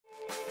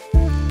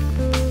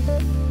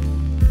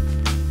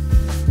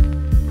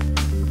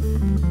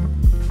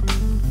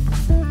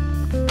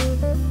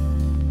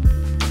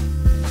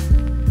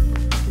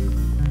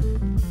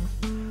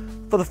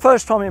For the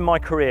first time in my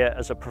career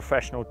as a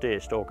professional deer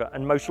stalker,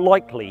 and most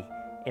likely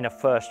in a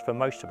first for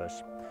most of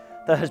us,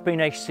 there has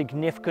been a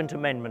significant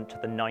amendment to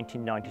the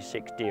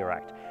 1996 Deer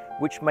Act,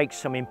 which makes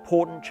some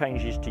important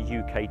changes to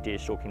UK deer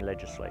stalking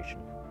legislation.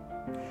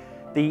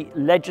 The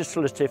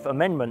legislative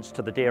amendments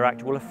to the Deer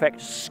Act will affect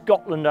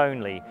Scotland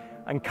only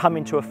and come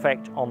into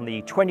effect on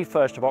the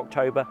 21st of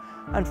October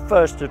and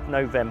 1st of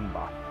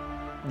November.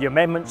 The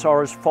amendments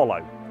are as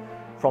follow.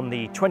 From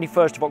the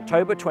 21st of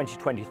October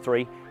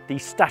 2023, the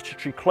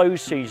statutory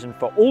closed season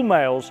for all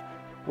males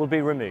will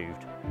be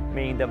removed,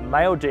 meaning that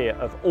male deer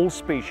of all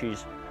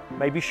species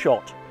may be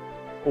shot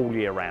all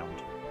year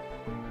round.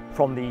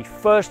 From the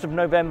 1st of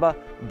November,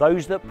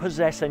 those that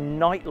possess a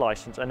night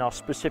licence and are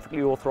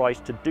specifically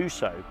authorised to do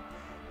so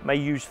may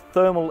use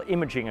thermal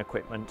imaging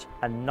equipment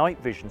and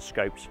night vision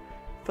scopes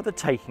for the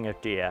taking of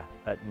deer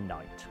at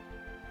night.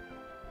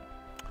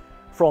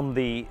 From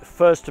the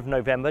 1st of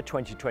November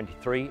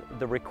 2023,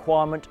 the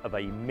requirement of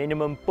a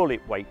minimum bullet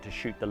weight to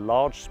shoot the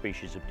large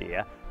species of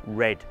deer,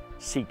 red,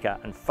 sika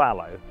and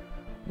fallow,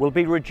 will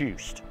be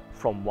reduced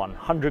from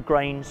 100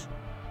 grains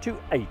to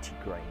 80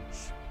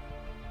 grains.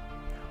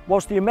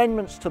 Whilst the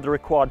amendments to the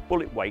required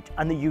bullet weight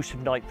and the use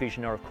of night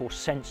vision are of course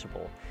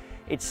sensible,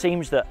 it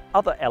seems that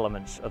other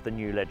elements of the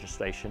new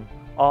legislation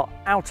are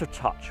out of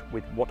touch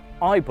with what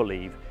I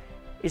believe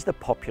is the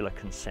popular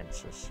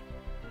consensus.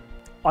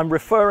 I'm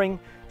referring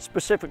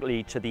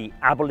specifically to the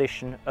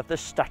abolition of the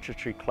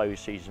statutory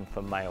closed season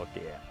for male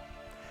deer.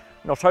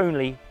 Not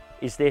only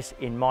is this,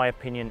 in my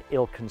opinion,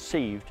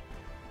 ill-conceived,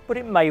 but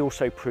it may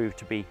also prove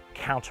to be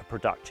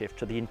counterproductive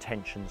to the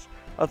intentions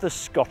of the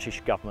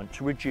Scottish Government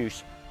to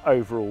reduce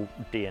overall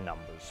deer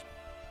numbers.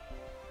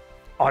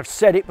 I've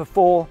said it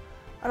before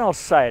and I'll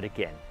say it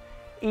again.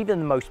 Even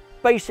the most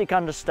basic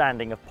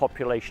understanding of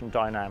population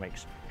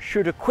dynamics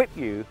should equip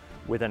you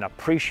with an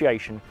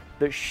appreciation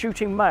that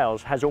shooting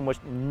males has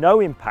almost no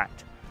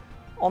impact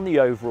on the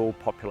overall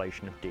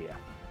population of deer.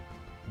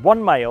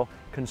 One male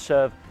can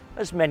serve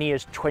as many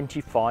as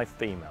 25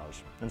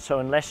 females, and so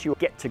unless you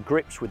get to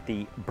grips with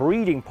the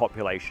breeding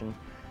population,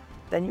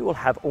 then you will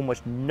have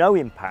almost no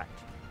impact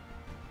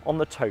on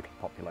the total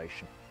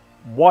population.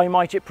 Why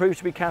might it prove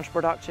to be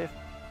counterproductive?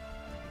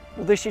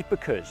 Well, this is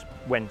because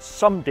when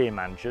some deer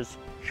managers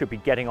should be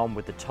getting on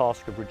with the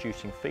task of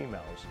reducing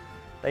females,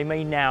 they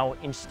may now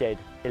instead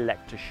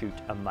elect to shoot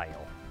a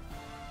male.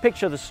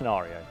 Picture the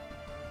scenario.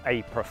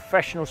 A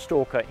professional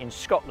stalker in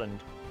Scotland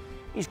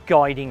is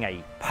guiding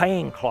a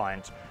paying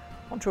client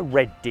onto a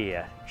red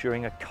deer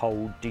during a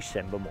cold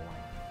December morning.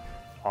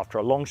 After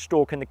a long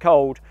stalk in the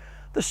cold,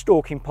 the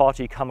stalking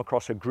party come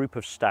across a group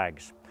of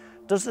stags.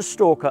 Does the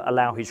stalker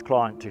allow his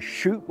client to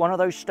shoot one of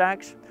those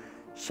stags?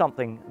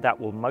 Something that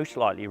will most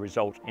likely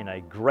result in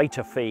a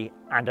greater fee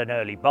and an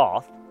early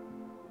bath?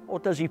 Or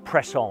does he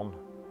press on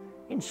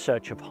in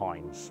search of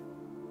hinds?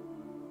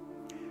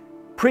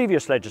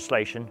 Previous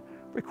legislation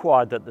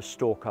required that the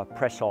stalker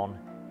press on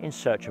in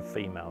search of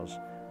females,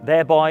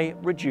 thereby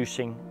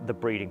reducing the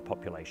breeding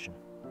population.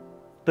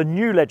 The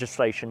new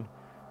legislation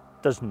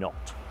does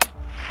not.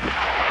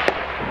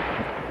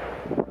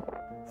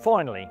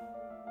 Finally,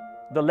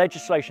 the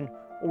legislation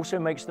also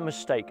makes the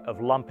mistake of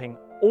lumping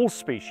all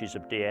species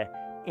of deer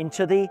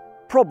into the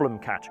problem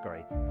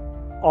category.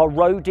 Are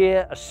roe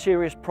deer a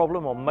serious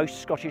problem on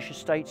most Scottish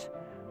estates?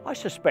 I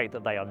suspect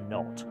that they are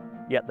not,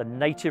 yet the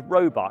native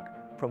roebuck,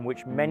 from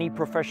which many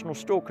professional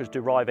stalkers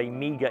derive a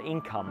meagre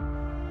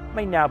income,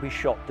 may now be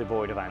shot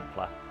devoid of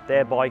antler,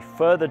 thereby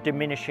further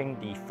diminishing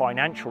the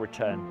financial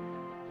return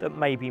that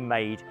may be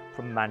made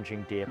from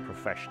managing deer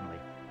professionally,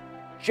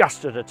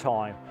 just at a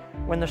time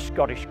when the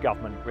Scottish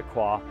Government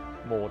require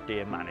more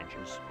deer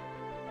managers.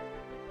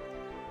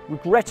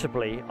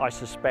 Regrettably, I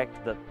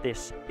suspect that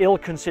this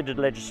ill-considered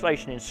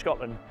legislation in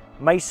Scotland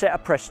may set a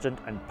precedent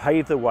and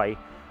pave the way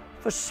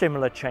for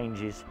similar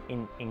changes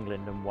in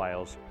England and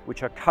Wales,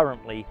 which are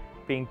currently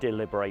being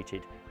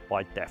deliberated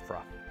by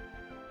DEFRA.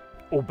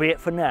 Albeit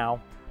for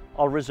now,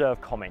 I'll reserve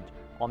comment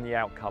on the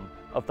outcome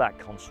of that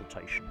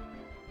consultation.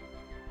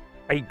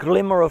 A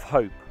glimmer of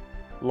hope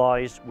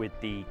lies with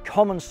the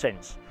common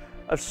sense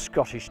of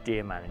Scottish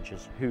deer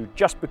managers who,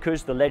 just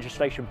because the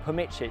legislation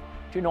permits it,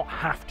 do not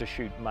have to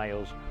shoot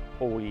males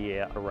all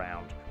year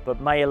around,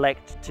 but may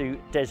elect to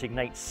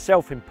designate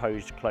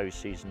self-imposed closed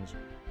seasons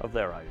of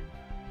their own.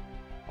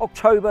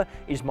 October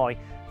is my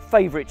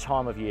favourite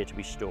time of year to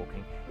be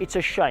stalking. It's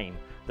a shame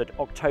that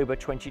October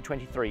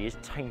 2023 is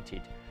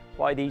tainted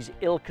by these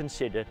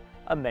ill-considered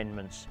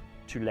amendments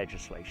to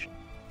legislation.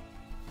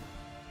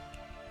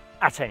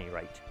 At any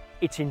rate,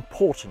 it's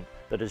important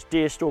that as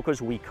deer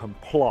stalkers we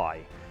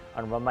comply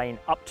and remain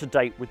up to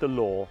date with the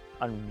law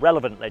and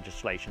relevant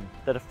legislation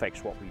that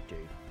affects what we do.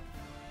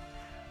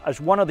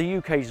 As one of the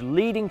UK's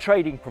leading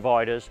trading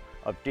providers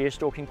of deer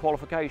stalking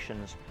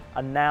qualifications,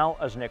 and now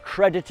as an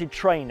accredited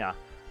trainer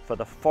for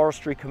the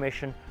Forestry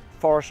Commission,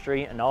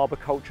 Forestry and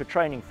Arboriculture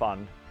Training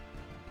Fund,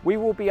 we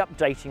will be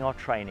updating our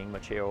training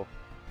material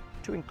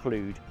to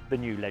include the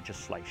new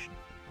legislation.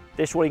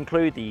 This will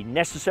include the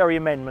necessary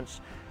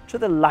amendments to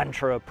the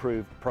LANTRA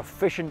approved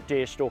Proficient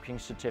Deer Stalking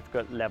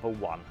Certificate Level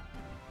 1,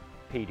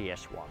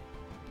 PDS1.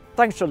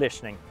 Thanks for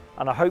listening,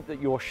 and I hope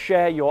that you'll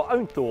share your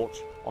own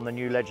thoughts on the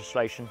new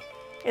legislation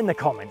in the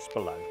comments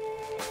below.